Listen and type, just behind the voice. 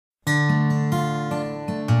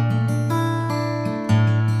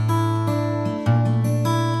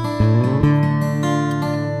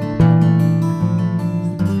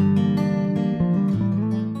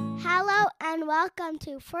welcome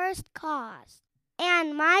to First Cause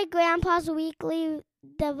and my grandpa's weekly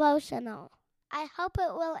devotional. I hope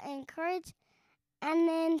it will encourage and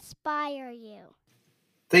inspire you.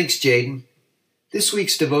 Thanks, Jaden. This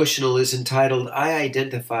week's devotional is entitled, I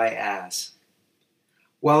Identify As.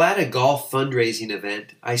 While at a golf fundraising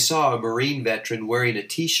event, I saw a Marine veteran wearing a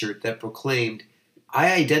t-shirt that proclaimed,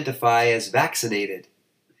 I identify as vaccinated.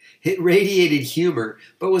 It radiated humor,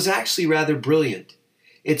 but was actually rather brilliant.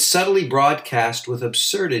 It subtly broadcast with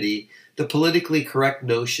absurdity the politically correct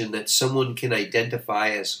notion that someone can identify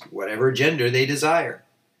as whatever gender they desire.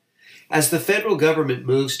 As the federal government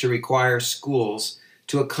moves to require schools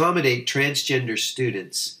to accommodate transgender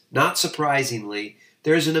students, not surprisingly,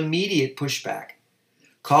 there is an immediate pushback.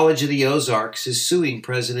 College of the Ozarks is suing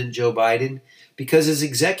President Joe Biden because his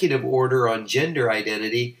executive order on gender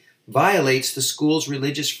identity violates the school's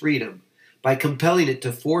religious freedom by compelling it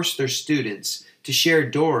to force their students to share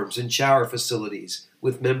dorms and shower facilities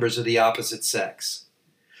with members of the opposite sex.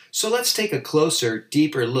 So let's take a closer,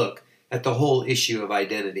 deeper look at the whole issue of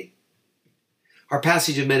identity. Our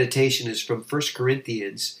passage of meditation is from 1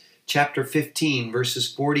 Corinthians chapter 15,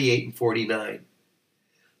 verses 48 and 49.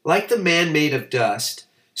 Like the man made of dust,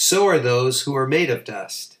 so are those who are made of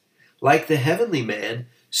dust. Like the heavenly man,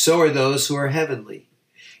 so are those who are heavenly.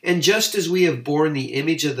 And just as we have borne the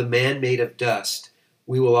image of the man made of dust,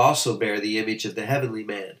 we will also bear the image of the heavenly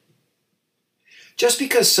man. Just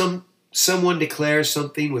because someone declares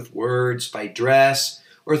something with words, by dress,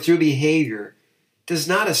 or through behavior, does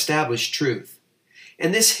not establish truth.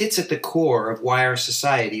 And this hits at the core of why our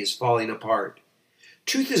society is falling apart.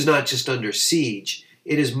 Truth is not just under siege,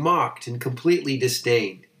 it is mocked and completely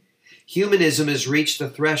disdained. Humanism has reached the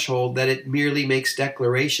threshold that it merely makes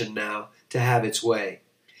declaration now to have its way.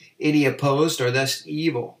 Any opposed are thus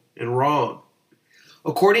evil and wrong.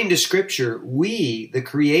 According to Scripture, we, the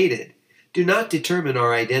created, do not determine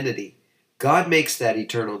our identity. God makes that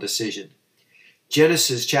eternal decision.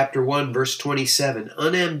 Genesis chapter 1, verse 27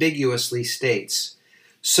 unambiguously states,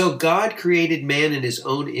 So God created man in his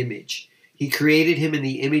own image. He created him in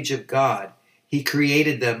the image of God. He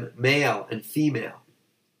created them male and female.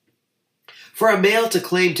 For a male to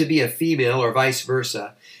claim to be a female or vice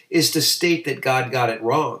versa is to state that God got it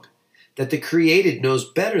wrong, that the created knows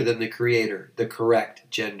better than the creator the correct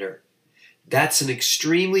gender. That's an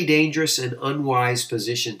extremely dangerous and unwise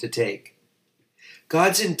position to take.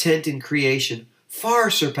 God's intent in creation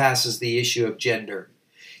far surpasses the issue of gender.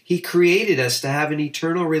 He created us to have an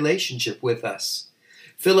eternal relationship with us.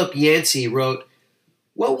 Philip Yancey wrote,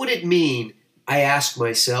 What would it mean, I ask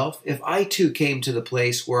myself, if I too came to the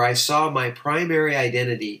place where I saw my primary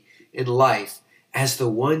identity in life as the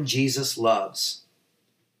one Jesus loves?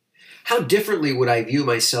 How differently would I view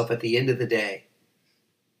myself at the end of the day?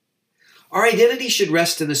 Our identity should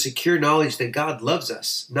rest in the secure knowledge that God loves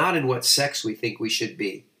us, not in what sex we think we should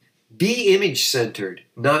be. Be image-centered,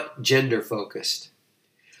 not gender-focused.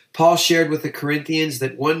 Paul shared with the Corinthians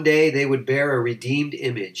that one day they would bear a redeemed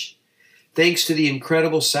image. Thanks to the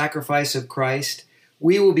incredible sacrifice of Christ,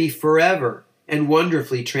 we will be forever and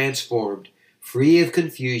wonderfully transformed, free of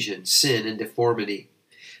confusion, sin, and deformity.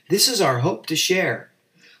 This is our hope to share.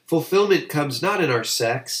 Fulfillment comes not in our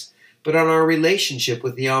sex, but on our relationship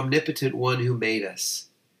with the omnipotent one who made us.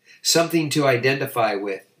 Something to identify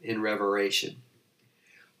with in Revelation.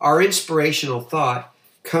 Our inspirational thought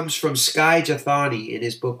comes from Skye Jethani in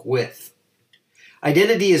his book With.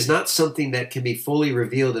 Identity is not something that can be fully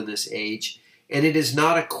revealed in this age, and it is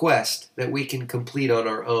not a quest that we can complete on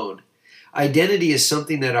our own. Identity is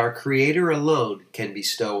something that our Creator alone can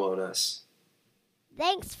bestow on us.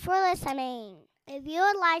 Thanks for listening. If you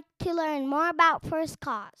would like to learn more about First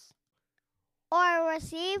Cause or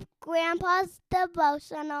receive Grandpa's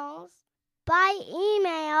devotionals by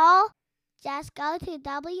email, just go to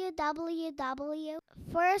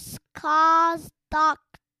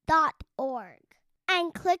www.firstcause.org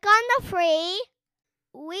and click on the free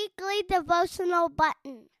weekly devotional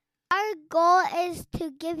button. Our goal is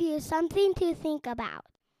to give you something to think about.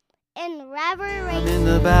 In Revelation, I'm in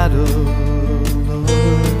the battle, Lord,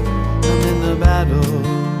 I'm in the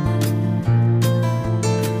battle.